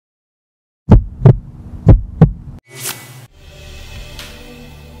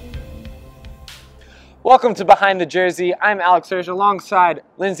Welcome to Behind the Jersey. I'm Alex Serge alongside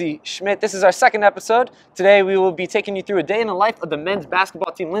Lindsay Schmidt. This is our second episode. Today we will be taking you through a day in the life of the men's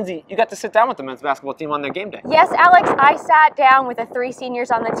basketball team. Lindsay, you got to sit down with the men's basketball team on their game day. Yes, Alex, I sat down with the three seniors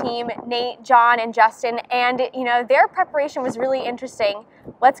on the team, Nate, John, and Justin, and their preparation was really interesting.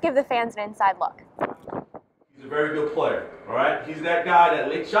 Let's give the fans an inside look. He's a very good player, all right? He's that guy, that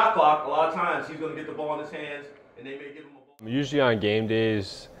late shot clock, a lot of times he's going to get the ball in his hands and they may give him a ball. Usually on game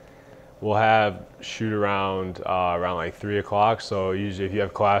days, we'll have shoot around like 3 o'clock. So usually if you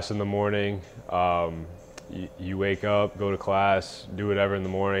have class in the morning, you wake up, go to class, do whatever in the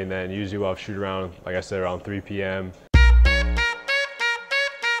morning. Then usually we'll have shoot around, like I said, around 3 p.m.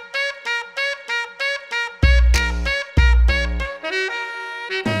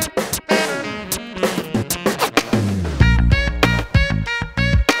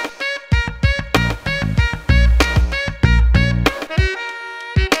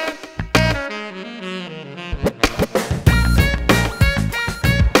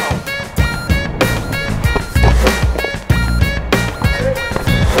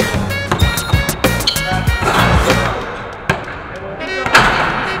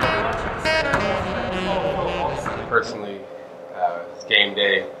 Personally, it's game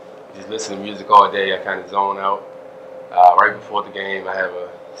day. Just listen to music all day. I kind of zone out. Right before the game, I have a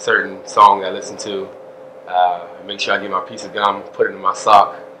certain song that I listen to. Make sure I get my piece of gum, put it in my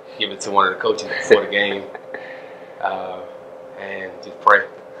sock, give it to one of the coaches before the game, and just pray.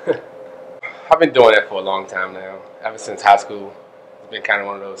 I've been doing that for a long time now. Ever since high school, it's been kind of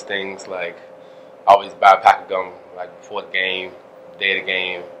one of those things. Like, I always buy a pack of gum like before the game, day of the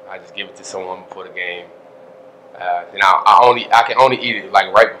game. I just give it to someone before the game. I can only eat it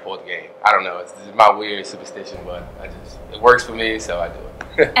like right before the game. I don't know. It's my weird superstition, but it works for me, so I do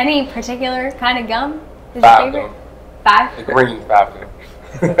it. Any particular kind of gum is your Five favorite? gum. 5? The green 5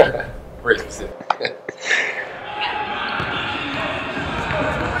 gum. Very specific.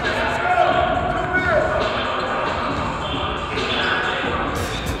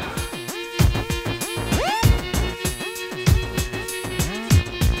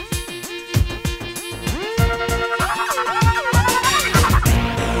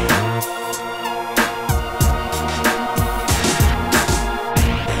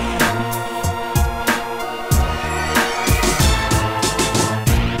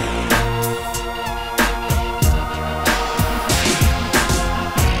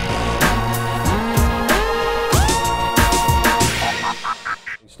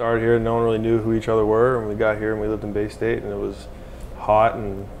 Started here, no one really knew who each other were, and we got here and we lived in Bay State, and it was hot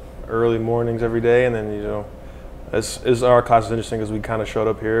and early mornings every day. And then our class was interesting because we kind of showed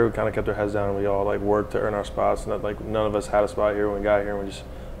up here, we kind of kept our heads down, and we all like worked to earn our spots. And none of us had a spot here when we got here, and we just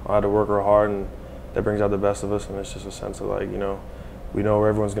all had to work real hard, and that brings out the best of us. And it's just a sense of we know where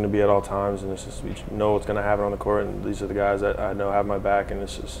everyone's going to be at all times, and it's just we know what's going to happen on the court. And these are the guys that I know have my back, and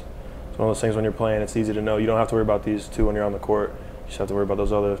it's one of those things when you're playing. It's easy to know you don't have to worry about these two when you're on the court. You just have to worry about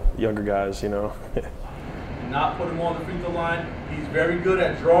those other younger guys, Not put him on the free throw line. He's very good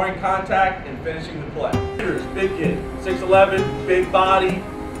at drawing contact and finishing the play. Big kid, 6'11", big body,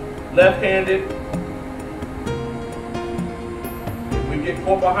 left-handed. If we get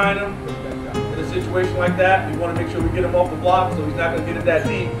caught behind him in a situation like that, we want to make sure we get him off the block so he's not going to get it that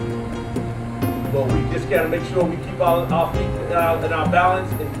deep. But we just got to make sure we keep our feet and our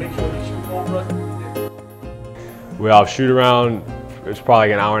balance and make sure he shoots over us. We'll shoot around. It's probably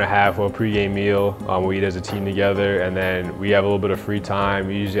like an hour and a half for a pregame meal. We eat as a team together, and then we have a little bit of free time.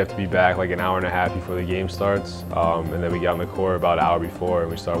 We usually have to be back like an hour and a half before the game starts, and then we get on the court about an hour before and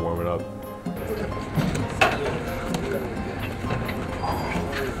we start warming up.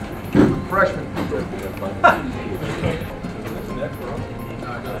 Freshman.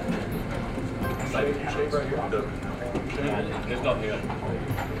 There's nothing.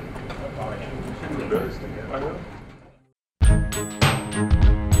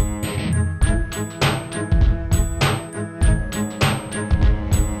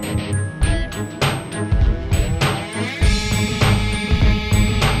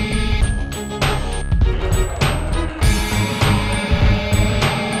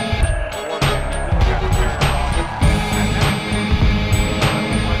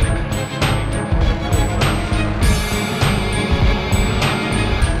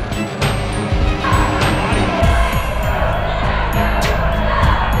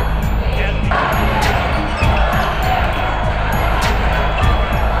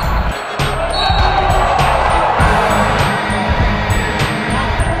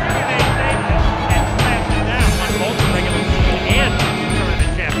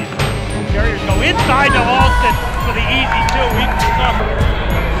 inside to Alston for the easy 2. He can cover.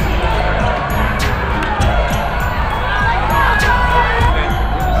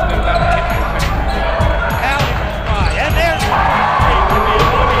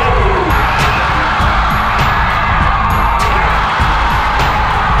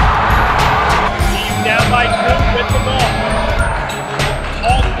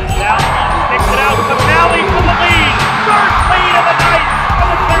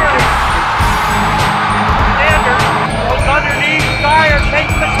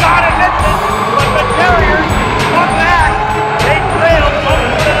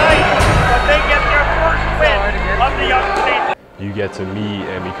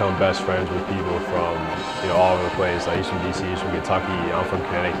 and become best friends with people from, you know, all over the place. Like, he's from DC, he's from Kentucky, I'm from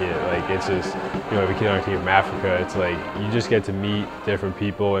Connecticut. Like, it's just, you know, if a kid on a team from Africa, it's like you just get to meet different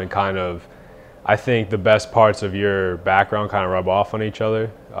people and kind of, I think the best parts of your background kind of rub off on each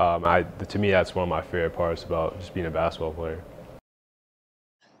other. To me, that's one of my favorite parts about just being a basketball player.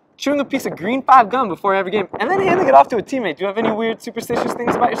 Chewing a piece of green 5 gum before every game and then handing it off to a teammate. Do you have any weird superstitious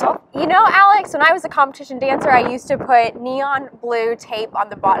things about yourself? You know, Alex, when I was a competition dancer, I used to put neon blue tape on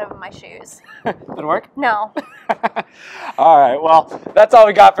the bottom of my shoes. Did it work? No. All right, well, that's all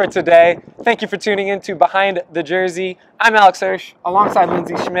we got for today. Thank you for tuning in to Behind the Jersey. I'm Alex Hirsch, alongside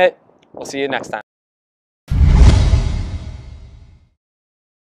Lindsay Schmidt. We'll see you next time.